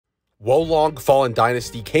Wolong Fallen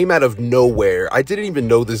Dynasty came out of nowhere. I didn't even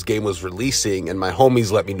know this game was releasing, and my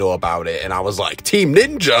homies let me know about it, and I was like, Team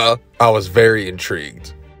Ninja? I was very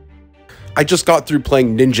intrigued. I just got through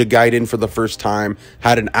playing Ninja Gaiden for the first time,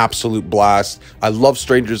 had an absolute blast. I love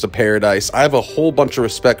Strangers of Paradise. I have a whole bunch of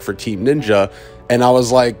respect for Team Ninja, and I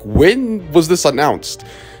was like, when was this announced?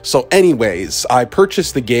 So anyways, I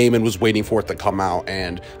purchased the game and was waiting for it to come out,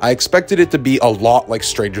 and I expected it to be a lot like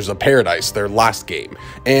Strangers of Paradise, their last game.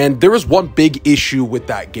 And there was one big issue with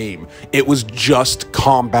that game. It was just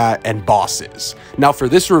combat and bosses. Now for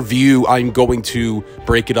this review, I'm going to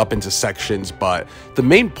break it up into sections, but the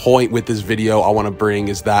main point with this video I want to bring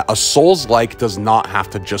is that a Souls-like does not have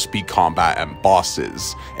to just be combat and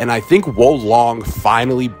bosses. And I think Wolong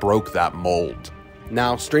finally broke that mold.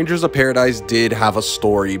 Now, Strangers of Paradise did have a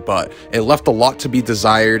story, but it left a lot to be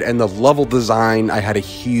desired, and the level design I had a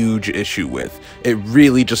huge issue with. It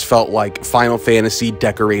really just felt like Final Fantasy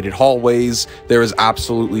decorated hallways. There was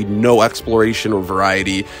absolutely no exploration or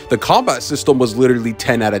variety. The combat system was literally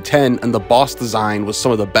 10 out of 10, and the boss design was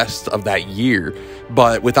some of the best of that year.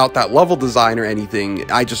 But without that level design or anything,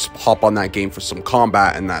 I just hop on that game for some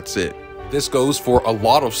combat, and that's it. This goes for a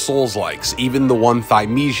lot of Souls-likes, even the one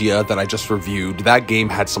Thymesia that I just reviewed. That game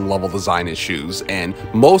had some level design issues and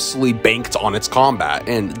mostly banked on its combat,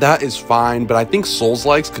 and that is fine, but I think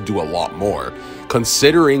Souls-likes could do a lot more,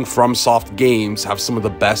 considering FromSoft games have some of the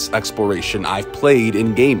best exploration I've played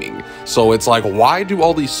in gaming. So it's like, why do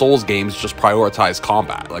all these Souls games just prioritize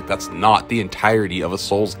combat? Like, that's not the entirety of a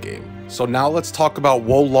Souls game. So now let's talk about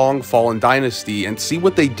Wolong Fallen Dynasty and see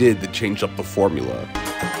what they did to change up the formula.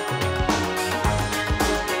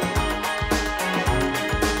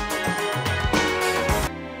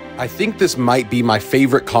 I think this might be my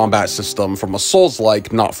favorite combat system from a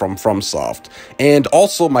Souls-like, not from FromSoft, and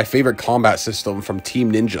also my favorite combat system from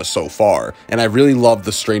Team Ninja so far, and I really love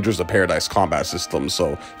the Strangers of Paradise combat system,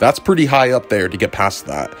 so that's pretty high up there to get past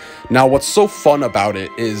that. Now, what's so fun about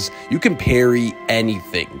it is you can parry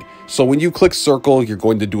anything. So when you click circle, you're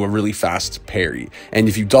going to do a really fast parry, and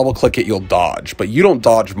if you double click it, you'll dodge, but you don't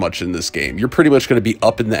dodge much in this game. You're pretty much going to be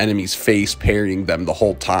up in the enemy's face parrying them the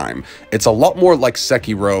whole time. It's a lot more like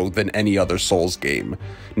Sekiro than any other Souls game.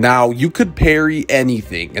 Now, you could parry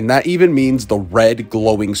anything, and that even means the red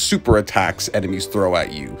glowing super attacks enemies throw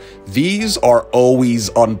at you. These are always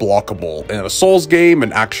unblockable. In a Souls game,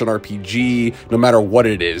 an action RPG, no matter what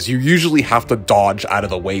it is, you usually have to dodge out of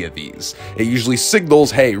the way of these. It usually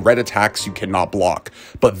signals, hey, red attacks you cannot block.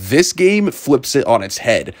 But this game flips it on its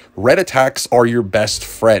head. Red attacks are your best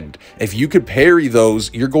friend. If you could parry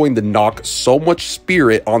those, you're going to knock so much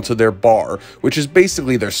spirit onto their bar, which is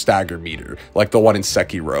basically their stagger meter, like the one in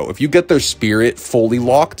Sekiro. If you get their spirit fully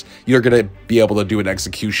locked, you're going to be able to do an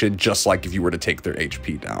execution just like if you were to take their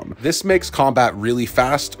HP down. This makes combat really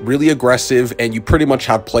fast, really aggressive, and you pretty much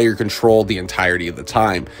have player control the entirety of the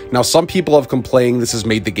time. Now, some people have complained this has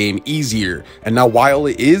made the game easier, and now while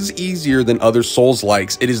it is easier than other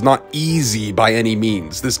Souls-likes, it is not easy by any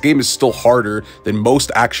means. This game is still harder than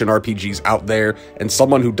most action RPGs out there, and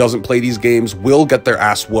someone who doesn't play these games will get their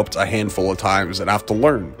ass whooped a handful of times and have to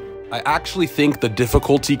learn. I actually think the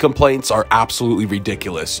difficulty complaints are absolutely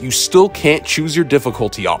ridiculous. You still can't choose your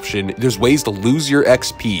difficulty option. There's ways to lose your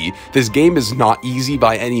XP. This game is not easy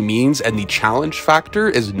by any means, and the challenge factor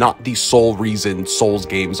is not the sole reason Souls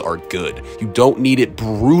games are good. You don't need it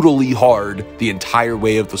brutally hard the entire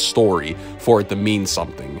way of the story for it to mean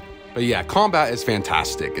something. But yeah, combat is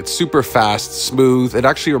fantastic. It's super fast, smooth. It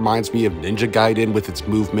actually reminds me of Ninja Gaiden with its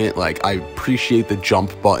movement. Like, I appreciate the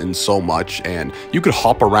jump button so much, and you could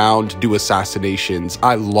hop around, do assassinations.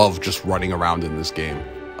 I love just running around in this game.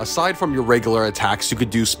 Aside from your regular attacks, you could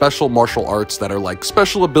do special martial arts that are like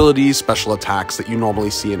special abilities, special attacks that you normally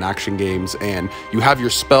see in action games, and you have your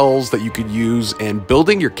spells that you could use, and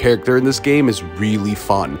building your character in this game is really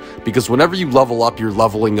fun, because whenever you level up, you're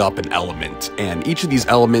leveling up an element, and each of these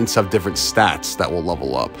elements have different stats that will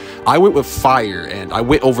level up. I went with fire, and I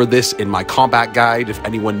went over this in my combat guide. If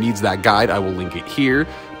anyone needs that guide, I will link it here.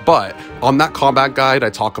 But on that combat guide, I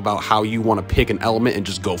talk about how you want to pick an element and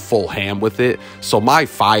just go full ham with it. So my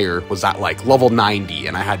fire was at like level 90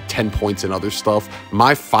 and I had 10 points in other stuff.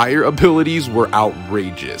 My fire abilities were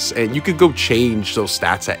outrageous, and you could go change those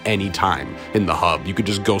stats at any time in the hub. You could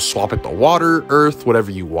just go swap it to water, earth, whatever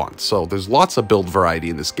you want. So there's lots of build variety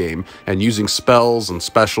in this game, and using spells and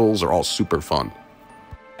specials are all super fun.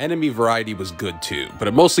 Enemy variety was good too, but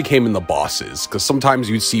it mostly came in the bosses, because sometimes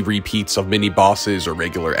you'd see repeats of mini bosses or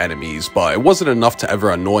regular enemies, but it wasn't enough to ever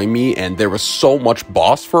annoy me, and there was so much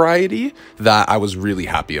boss variety that I was really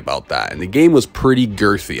happy about that, and the game was pretty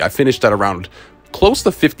girthy. I finished at around close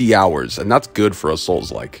to 50 hours, and that's good for a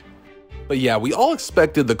Souls-like. But yeah, we all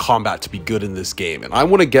expected the combat to be good in this game, and I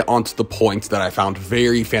want to get onto the points that I found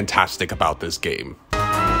very fantastic about this game.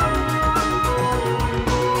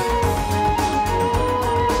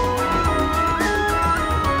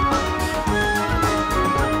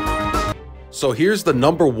 So here's the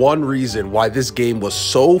number one reason why this game was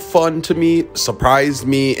so fun to me, surprised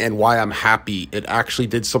me, and why I'm happy it actually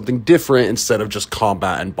did something different instead of just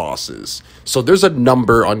combat and bosses. So there's a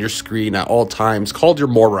number on your screen at all times called your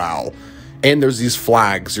morale. And there's these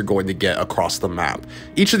flags you're going to get across the map.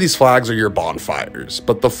 Each of these flags are your bonfires.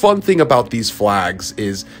 But the fun thing about these flags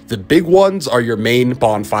is the big ones are your main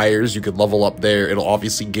bonfires. You could level up there. It'll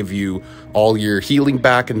obviously give you all your healing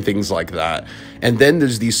back and things like that. And then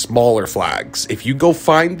there's these smaller flags. If you go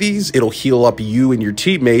find these, it'll heal up you and your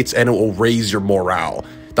teammates and it will raise your morale.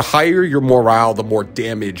 The higher your morale, the more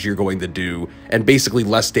damage you're going to do, and basically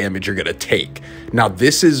less damage you're going to take. Now,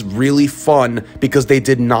 this is really fun because they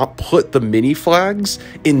did not put the mini flags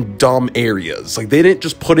in dumb areas. Like, they didn't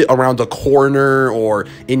just put it around a corner or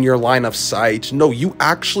in your line of sight. No, you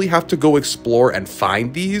actually have to go explore and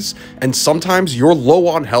find these, and sometimes you're low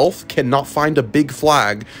on health, cannot find a big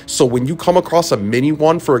flag, so when you come across a mini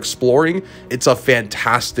one for exploring, it's a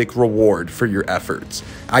fantastic reward for your efforts.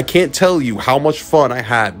 I can't tell you how much fun I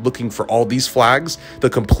had looking for all these flags. The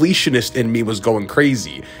completionist in me was going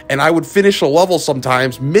crazy, and I would finish a level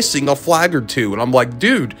sometimes missing a flag or two, and I'm like,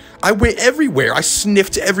 dude, I went everywhere. I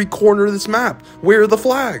sniffed every corner of this map. Where are the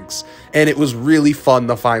flags? And it was really fun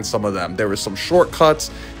to find some of them. There were some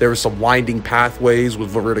shortcuts, there were some winding pathways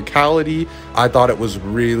with verticality. I thought it was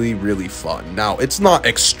really, really fun. Now, it's not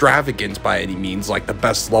extravagant by any means, like the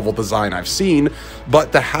best level design I've seen,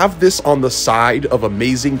 but to have this on the side of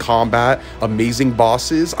amazing combat, amazing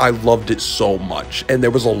bosses, I loved it so much. And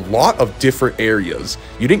there was a lot of different areas.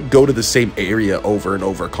 You didn't go to the same area over and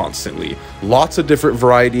over constantly. Lots of different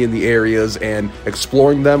variety in the areas, and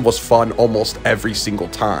exploring them was fun almost every single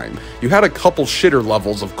time. You had a couple shitter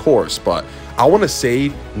levels, of course, but I want to say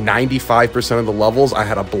 95% of the levels I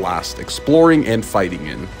had a blast exploring and fighting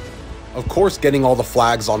in. Of course, getting all the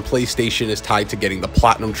flags on PlayStation is tied to getting the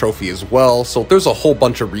Platinum Trophy as well, so there's a whole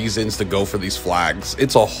bunch of reasons to go for these flags.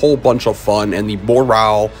 It's a whole bunch of fun, and the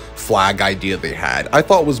morale flag idea they had, I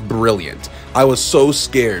thought was brilliant. I was so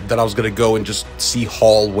scared that I was going to go and just see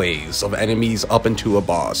hallways of enemies up into a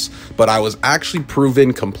boss, but I was actually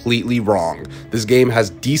proven completely wrong. This game has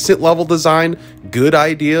decent level design, good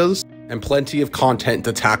ideas, and plenty of content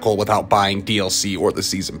to tackle without buying DLC or the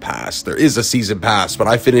season pass. There is a season pass, but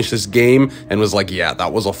I finished this game and was like, yeah,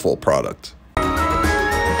 that was a full product.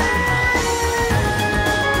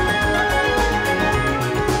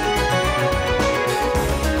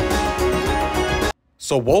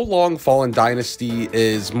 So Wo Long Fallen Dynasty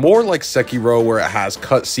is more like Sekiro, where it has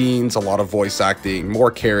cutscenes, a lot of voice acting,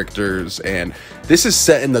 more characters, and this is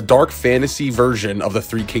set in the dark fantasy version of the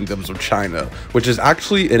Three Kingdoms of China, which is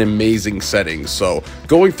actually an amazing setting. So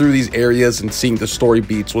going through these areas and seeing the story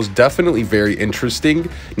beats was definitely very interesting.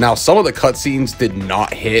 Now, some of the cutscenes did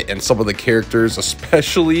not hit, and some of the characters,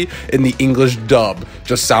 especially in the English dub,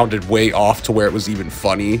 just sounded way off to where it was even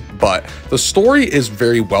funny, but the story is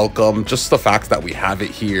very welcome. Just the fact that we have it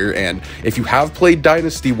here, and if you have played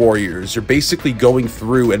Dynasty Warriors, you're basically going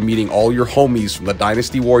through and meeting all your homies from the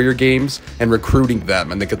Dynasty Warrior games and recruiting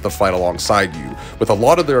them, and they get to fight alongside you with a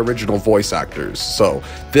lot of their original voice actors. So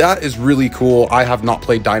that is really cool. I have not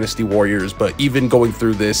played Dynasty Warriors, but even going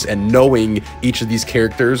through this and knowing each of these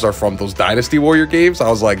characters are from those Dynasty Warrior games, I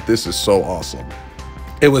was like, this is so awesome.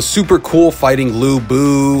 It was super cool fighting Lu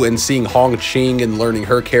Bu and seeing Hong Qing and learning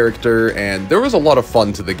her character, and there was a lot of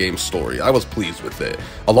fun to the game's story. I was pleased with it.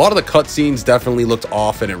 A lot of the cutscenes definitely looked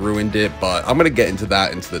off and it ruined it, but I'm going to get into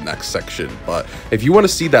that into the next section. But if you want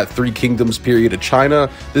to see that Three Kingdoms period of China,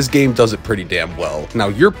 this game does it pretty damn well. Now,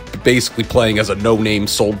 you're basically playing as a no-name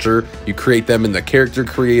soldier. You create them in the character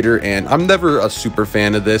creator, and I'm never a super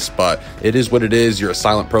fan of this, but it is what it is. You're a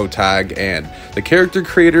silent pro tag, and the character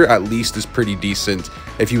creator at least is pretty decent.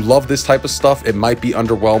 If you love this type of stuff, it might be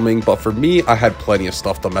underwhelming, but for me, I had plenty of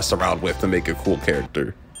stuff to mess around with to make a cool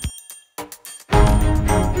character.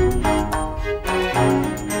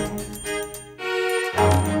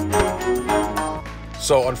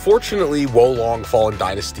 So unfortunately, Wo Long Fallen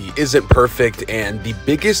Dynasty isn't perfect, and the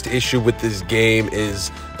biggest issue with this game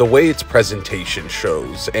is the way its presentation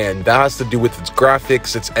shows, and that has to do with its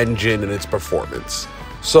graphics, its engine, and its performance.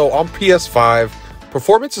 So on PS5,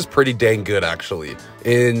 performance is pretty dang good, actually,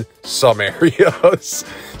 in some areas.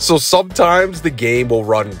 So sometimes the game will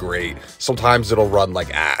run great. Sometimes it'll run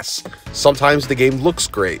like ass. Sometimes the game looks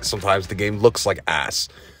great. Sometimes the game looks like ass.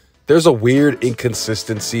 There's a weird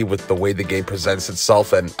inconsistency with the way the game presents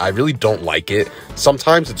itself, and I really don't like it.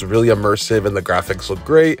 Sometimes it's really immersive and the graphics look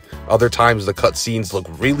great. Other times the cutscenes look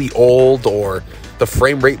really old, or the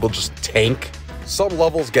frame rate will just tank. Some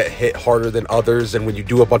levels get hit harder than others, and when you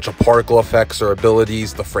do a bunch of particle effects or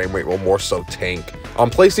abilities, the frame rate will more so tank. On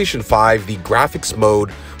PlayStation 5, the graphics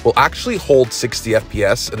mode will actually hold 60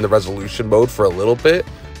 FPS in the resolution mode for a little bit,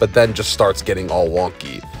 but then just starts getting all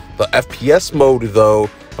wonky. The FPS mode, though,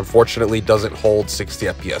 unfortunately doesn't hold 60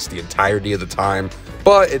 FPS the entirety of the time,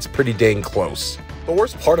 but it's pretty dang close. The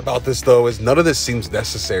worst part about this, though, is none of this seems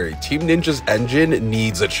necessary. Team Ninja's engine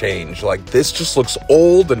needs a change. Like, this just looks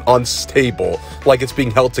old and unstable, like it's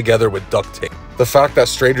being held together with duct tape. The fact that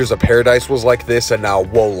Strangers of Paradise was like this and now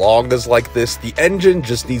Wo Long is like this, the engine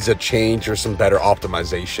just needs a change or some better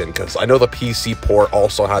optimization, because I know the PC port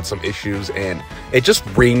also had some issues and it just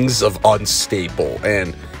rings of unstable,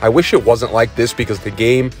 and I wish it wasn't like this because the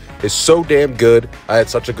game is so damn good. I had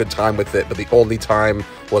such a good time with it, but the only time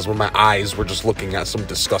was when my eyes were just looking at some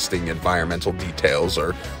disgusting environmental details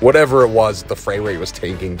or whatever it was the frame rate was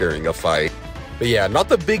tanking during a fight. But yeah, not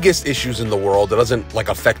the biggest issues in the world. It doesn't like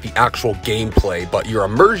affect the actual gameplay, but your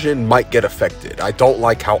immersion might get affected. I don't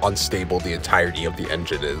like how unstable the entirety of the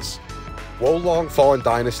engine is. Wo Long Fallen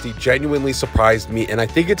Dynasty genuinely surprised me, and I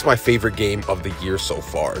think it's my favorite game of the year so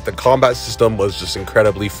far. The combat system was just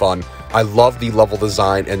incredibly fun. I love the level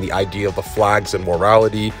design and the idea of the flags and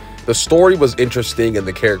morality. The story was interesting and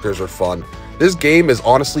the characters were fun. This game is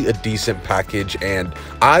honestly a decent package, and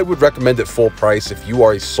I would recommend it full price if you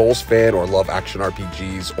are a Souls fan or love action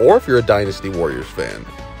RPGs, or if you're a Dynasty Warriors fan.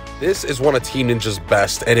 This is one of Team Ninja's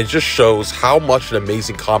best, and it just shows how much an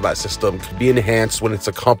amazing combat system can be enhanced when it's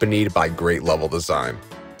accompanied by great level design.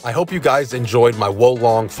 I hope you guys enjoyed my Wo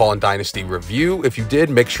Long Fallen Dynasty review. If you did,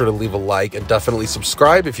 make sure to leave a like and definitely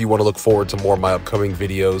subscribe if you want to look forward to more of my upcoming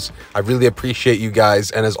videos. I really appreciate you guys,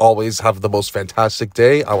 and as always, have the most fantastic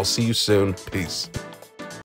day. I will see you soon. Peace.